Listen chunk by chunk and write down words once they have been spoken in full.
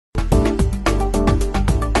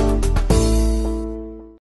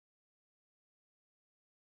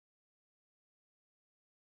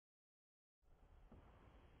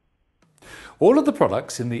All of the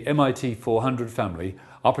products in the MIT400 family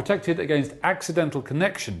are protected against accidental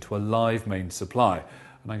connection to a live mains supply,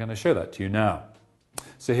 and I'm going to show that to you now.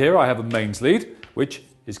 So here I have a mains lead which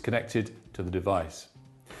is connected to the device.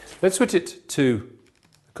 Let's switch it to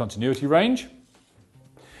the continuity range.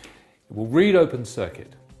 It will read open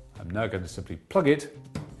circuit. I'm now going to simply plug it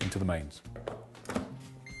into the mains.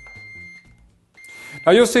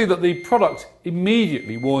 Now you'll see that the product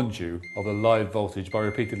immediately warns you of the live voltage by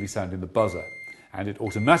repeatedly sounding the buzzer, and it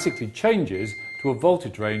automatically changes to a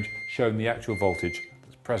voltage range showing the actual voltage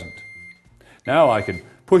that's present. Now I can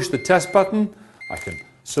push the test button, I can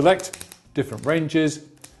select different ranges,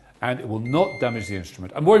 and it will not damage the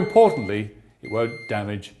instrument, and more importantly, it won't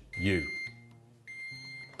damage you.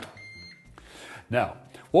 Now,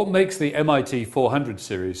 what makes the MIT400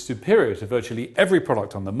 series superior to virtually every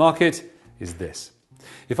product on the market is this.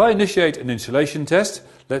 If I initiate an insulation test,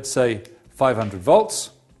 let's say 500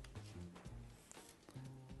 volts,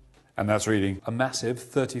 and that's reading a massive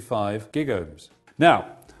 35 gigohms. Now,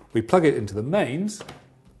 we plug it into the mains,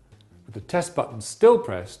 with the test button still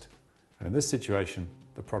pressed, and in this situation,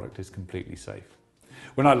 the product is completely safe.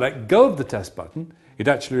 When I let go of the test button, it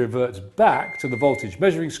actually reverts back to the voltage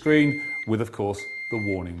measuring screen with, of course, the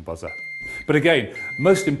warning buzzer. But again,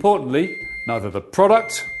 most importantly, neither the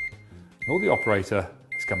product nor the operator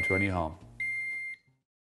has come to any harm.